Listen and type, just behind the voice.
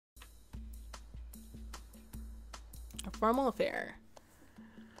A formal affair.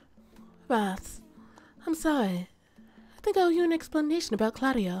 Ross, I'm sorry. I think I owe you an explanation about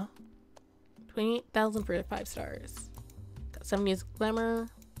Claudio. 28,000 for 5 stars. Got 70s glamour,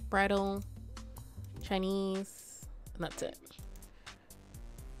 bridal, Chinese, and that's it.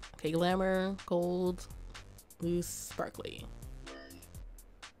 Okay, glamour, gold, loose, sparkly.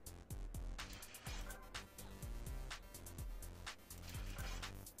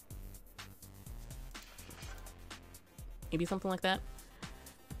 Maybe something like that.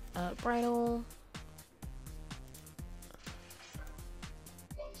 Bridal.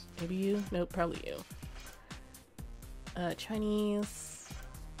 Maybe you? Nope, probably you. Chinese.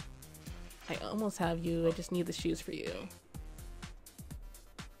 I almost have you. I just need the shoes for you.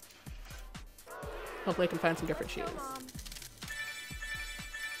 Hopefully I can find some different shoes.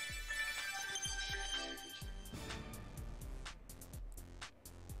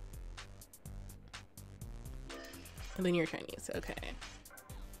 And then you're Chinese, okay.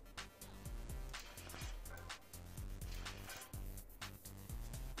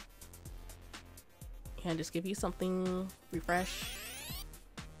 And just give you something, refresh.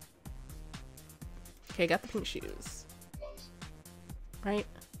 Okay, I got the pink shoes. Right?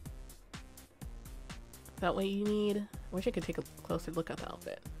 That way you need, I wish I could take a closer look at the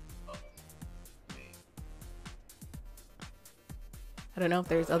outfit. I don't know if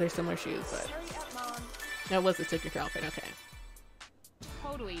there's other similar shoes, but that was the signature outfit, okay.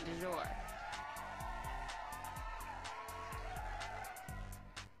 Totally du jour.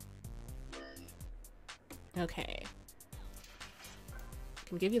 Okay.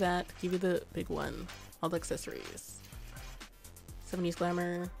 Can give you that, give you the big one, all the accessories. 70s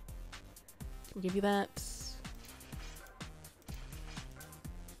glamour. Can give you that.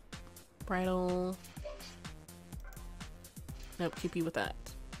 Bridal. Nope, keep you with that.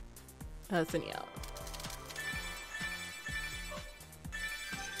 Send you out.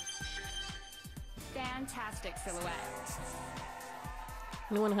 Fantastic silhouette.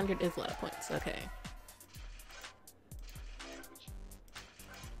 2100 is a lot of points, okay.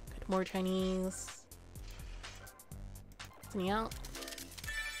 Good, more Chinese. Send you out.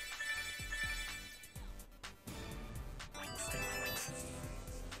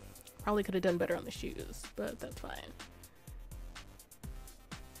 Probably could have done better on the shoes, but that's fine.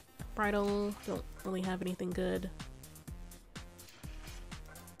 Bridal, don't really have anything good.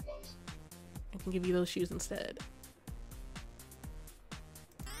 I can give you those shoes instead.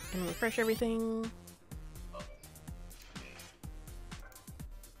 And refresh everything.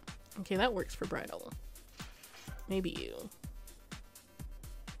 Okay, that works for bridal. Maybe you.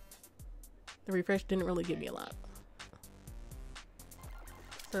 The refresh didn't really give me a lot.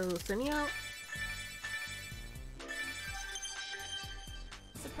 So, send you out.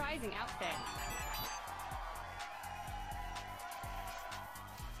 Surprising outfit.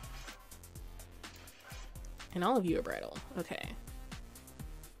 And all of you are bridal. Okay.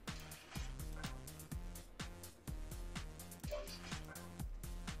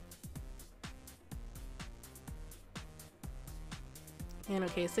 And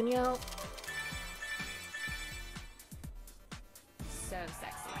okay, send you out. So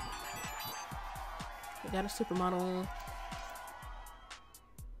sexy. We got a supermodel.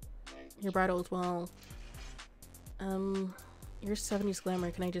 Your bridal as well. Your 70s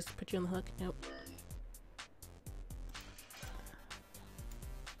glamour. Can I just put you on the hook? Nope.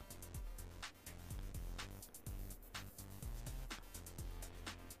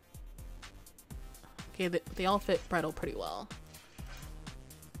 Okay, they all fit bridal pretty well.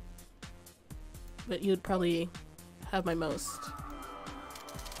 But you'd probably have my most.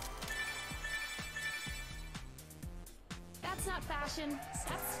 That's not fashion,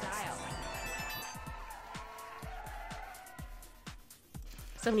 that's style.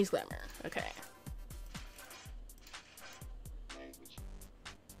 70s glamour. Okay.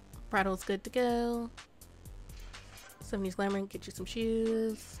 Bridal's good to go. 70s glamour, get you some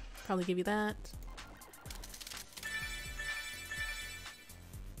shoes. Probably give you that.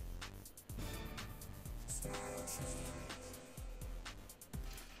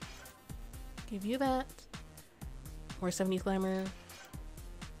 Give you that. More 70s glamour.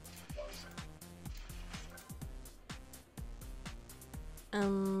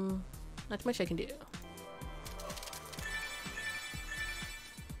 Not too much I can do.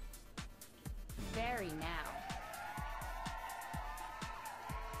 Very now.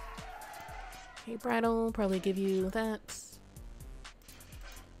 Okay, bridal, probably give you that.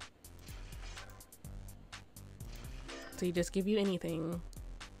 So you just give you anything.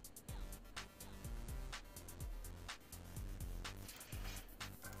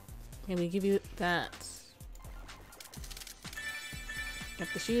 And we give you that.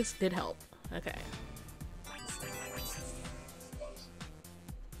 If the shoes did help. Okay.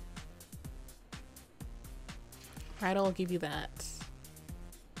 Right, I'll give you that.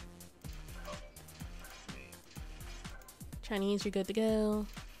 Chinese, you're good to go.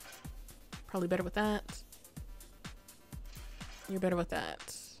 Probably better with that. You're better with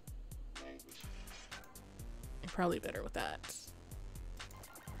that. You're probably better with that.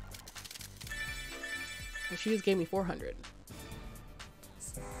 The shoes gave me 400.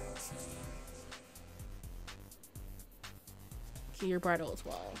 Key your bridle as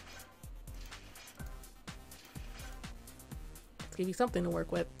well. Let's give you something to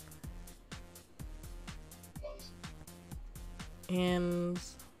work with. And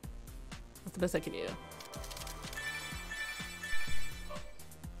that's the best I can do.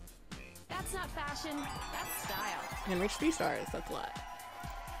 That's not fashion, that's style. And reach 3 stars, that's a lot.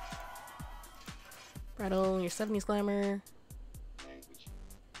 Bridle, your 70s glamour.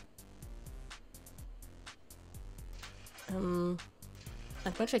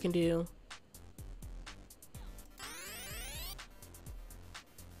 Not much I can do.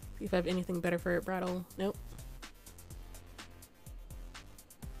 See if I have anything better for it, bridle. Nope.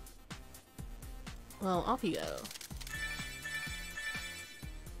 Well, off you go.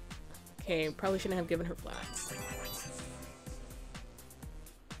 Okay, probably shouldn't have given her flats.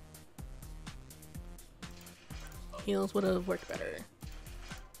 Heels would have worked better,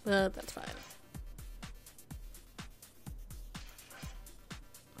 but that's fine.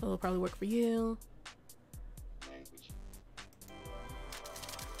 It'll probably work for you.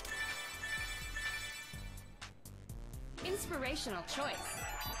 Inspirational choice.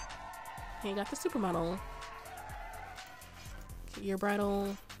 Okay, you got the supermodel. Get your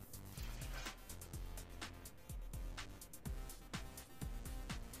bridle.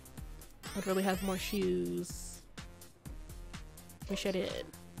 I'd really have more shoes. Wish I did.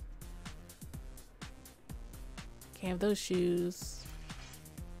 Okay, I have those shoes.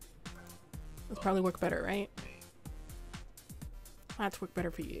 Those probably work better, right? Flats work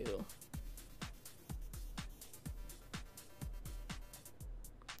better for you.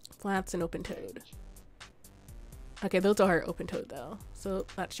 Flats and open-toed. Okay, those are open-toed though, so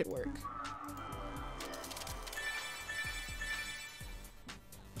that should work.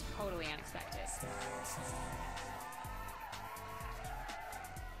 Totally unexpected.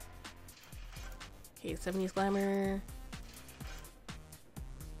 Okay, 70s glamour.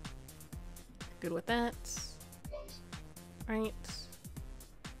 Good with that. Right.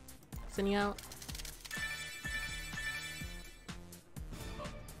 Send you out.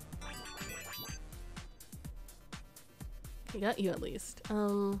 I got you at least.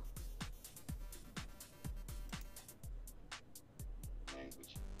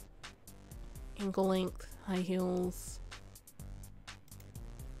 Ankle length, high heels.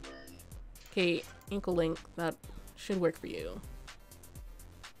 Okay, ankle length, that should work for you.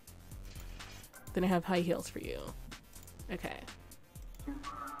 Then I have high heels for you. Okay.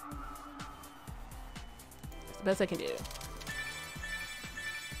 It's the best I can do.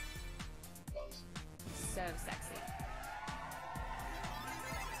 So sexy.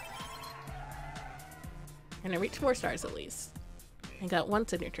 And I reached 4 stars at least. I got 1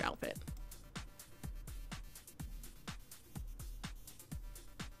 signature outfit.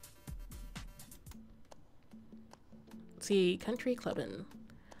 Let's see, country clubbing.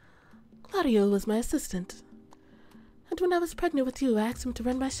 Claudio was my assistant. And when I was pregnant with you, I asked him to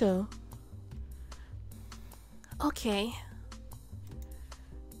run my show. Okay.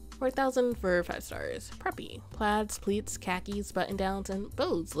 4,000 for 5 stars. Preppy. Plaids, pleats, khakis, button-downs, and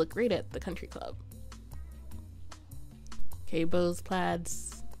bows look great at the country club. Okay, bows,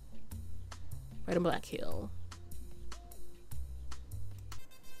 plaids, red and black heel.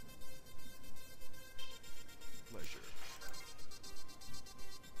 Pleasure.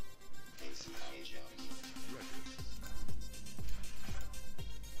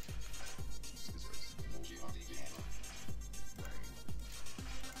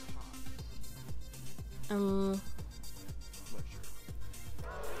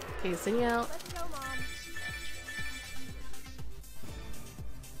 Okay, sing you out. Let's go, Mom.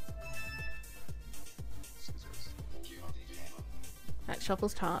 That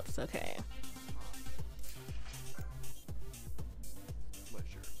shuffles tops, okay.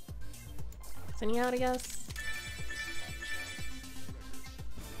 Pleasure. Sing you out, I guess.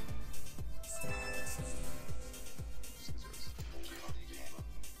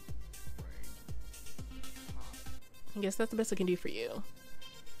 I guess that's the best I can do for you.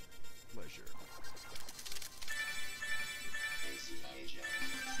 Pleasure.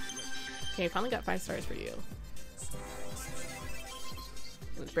 Okay, finally got 5 stars for you.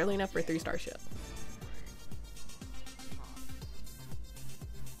 It's barely enough for a 3-star show.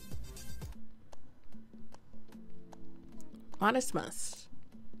 Modest must.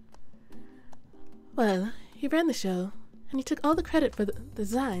 Well, he ran the show, and he took all the credit for the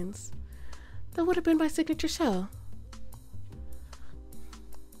designs. That would have been my signature show.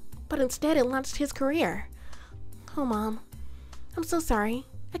 But instead it launched his career. Oh, Mom. I'm so sorry.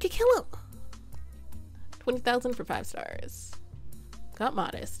 I could kill him. 20,000 for 5 stars. Got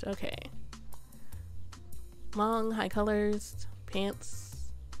modest. Okay. Long, high colors,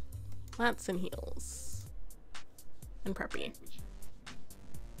 pants, flats, and heels. And preppy.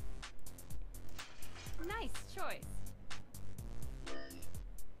 Nice choice.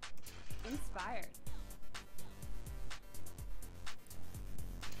 Inspired.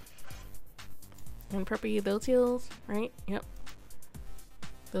 And preppy, those heels, right? Yep.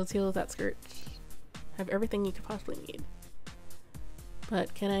 Those heels, that skirt. Have everything you could possibly need.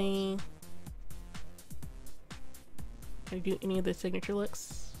 But can I do any of the signature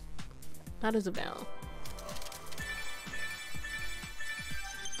looks? Not as of now.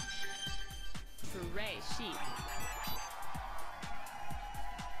 Hooray, chic.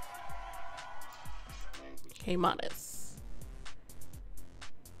 Okay, modest.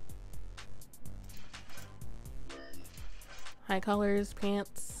 High colors,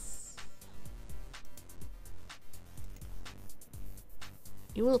 pants.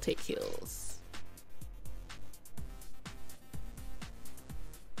 You will take heels.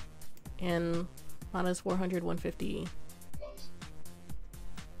 And modest 400, 150.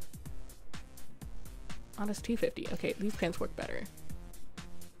 Modest 250. Okay, these pants work better.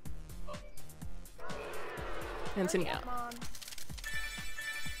 And sending out.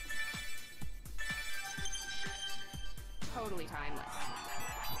 Totally timeless.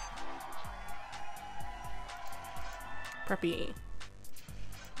 Preppy.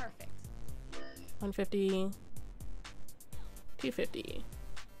 Perfect. 150. 250.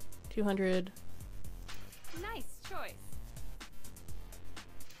 200. Nice choice.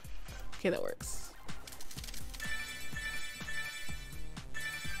 Okay, that works.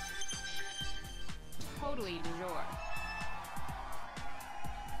 Totally du jour.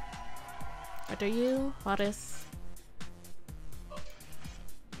 What are you? Modest.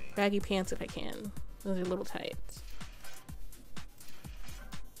 Baggy pants if I can. Those are a little tight.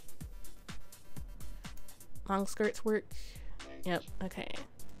 Long skirts work. Yep, okay.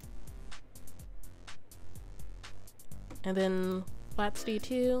 And then flats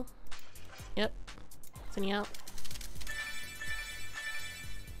D2. Yep. Sending out.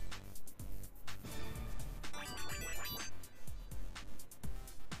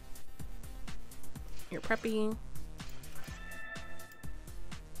 You're preppy.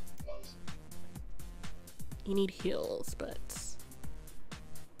 You need heels, but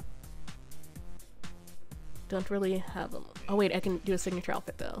don't really have them. Oh wait, I can do a signature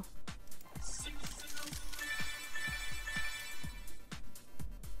outfit though.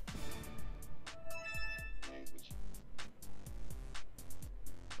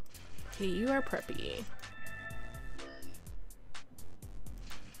 Okay, you are preppy.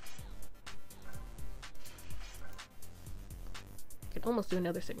 Could almost do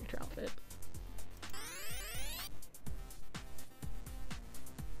another signature outfit.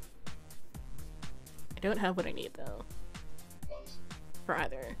 I don't have what I need though. For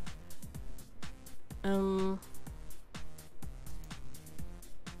either.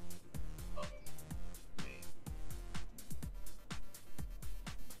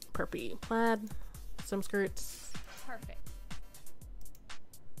 Preppy plaid, some skirts. Perfect.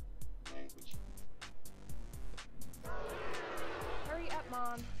 Hurry up,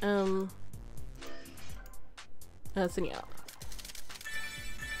 Mom. Sending out.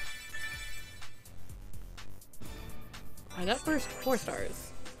 I got first 4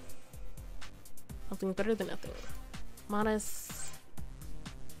 stars. Something better than nothing. Modest.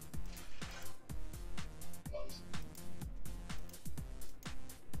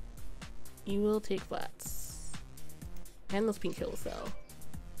 You will take flats. And those pink heels though.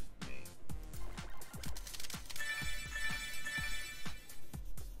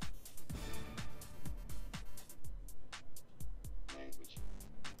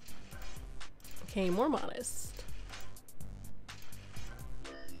 Okay, more modest.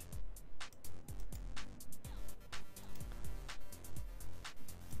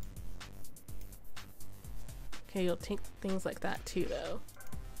 Okay, you'll take things like that too though.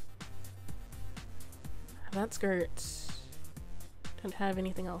 That skirt. Don't have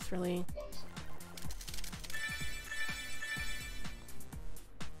anything else really.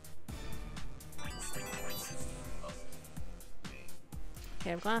 Okay,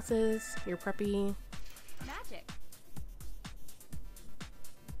 I have glasses. You're preppy. Magic.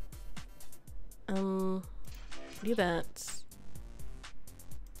 Do that.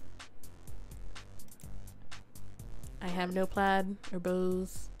 I have no plaid or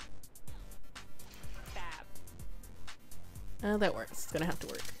bows. Fab. Oh, that works. It's gonna have to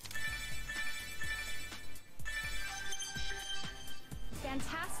work.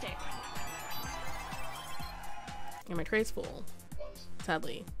 Fantastic. And my tray's full.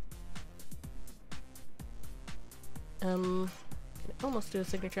 Sadly. Can almost do a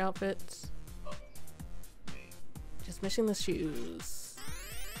signature outfit. Just missing the shoes.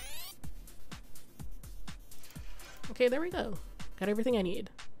 Okay, there we go. Got everything I need.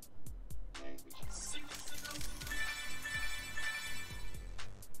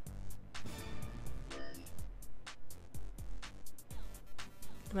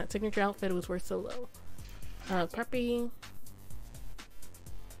 And that signature outfit was worth so low. Preppy.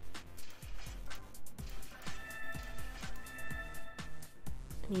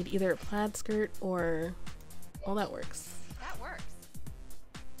 I need either a plaid skirt or... well, that works. That works.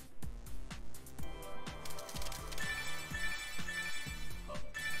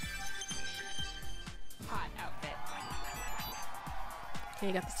 Hot outfit.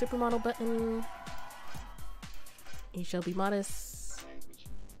 Okay, got the supermodel button. You shall be modest.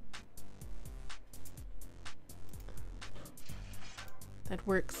 That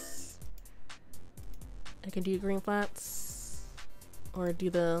works. I can do green flats. Or do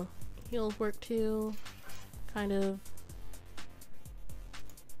the heels work too? Kind of.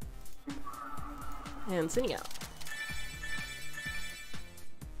 And sitting out.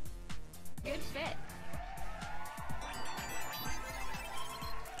 Good fit.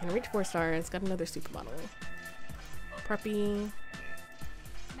 Can reach 4 stars. Got another supermodel. Preppy.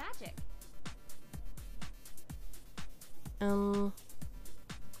 Magic.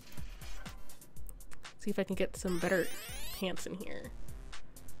 See if I can get some better pants in here.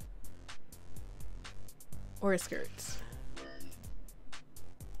 Or a skirt.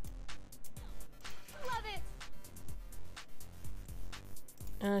 Love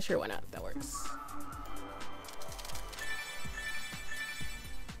it. Sure, why not? That works.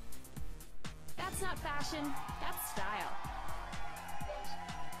 That's not fashion. That's style.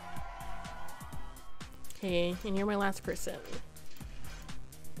 Okay, and you're my last person.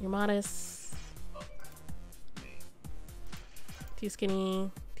 You're modest. Too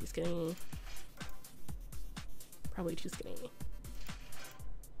skinny. Too skinny. Probably too skinny.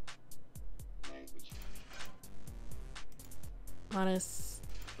 Modest.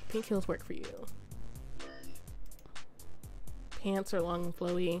 Pink heels work for you. Pants are long and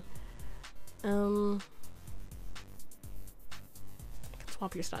flowy. I can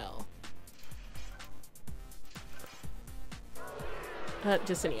swap your style.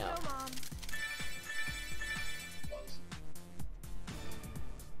 Just sitting out. Go, Mom.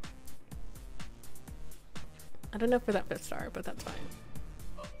 I don't know for that 5th star, but that's fine.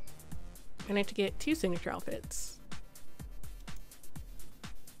 I need to get 2 signature outfits.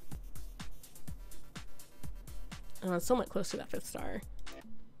 Somewhat close to that 5th star.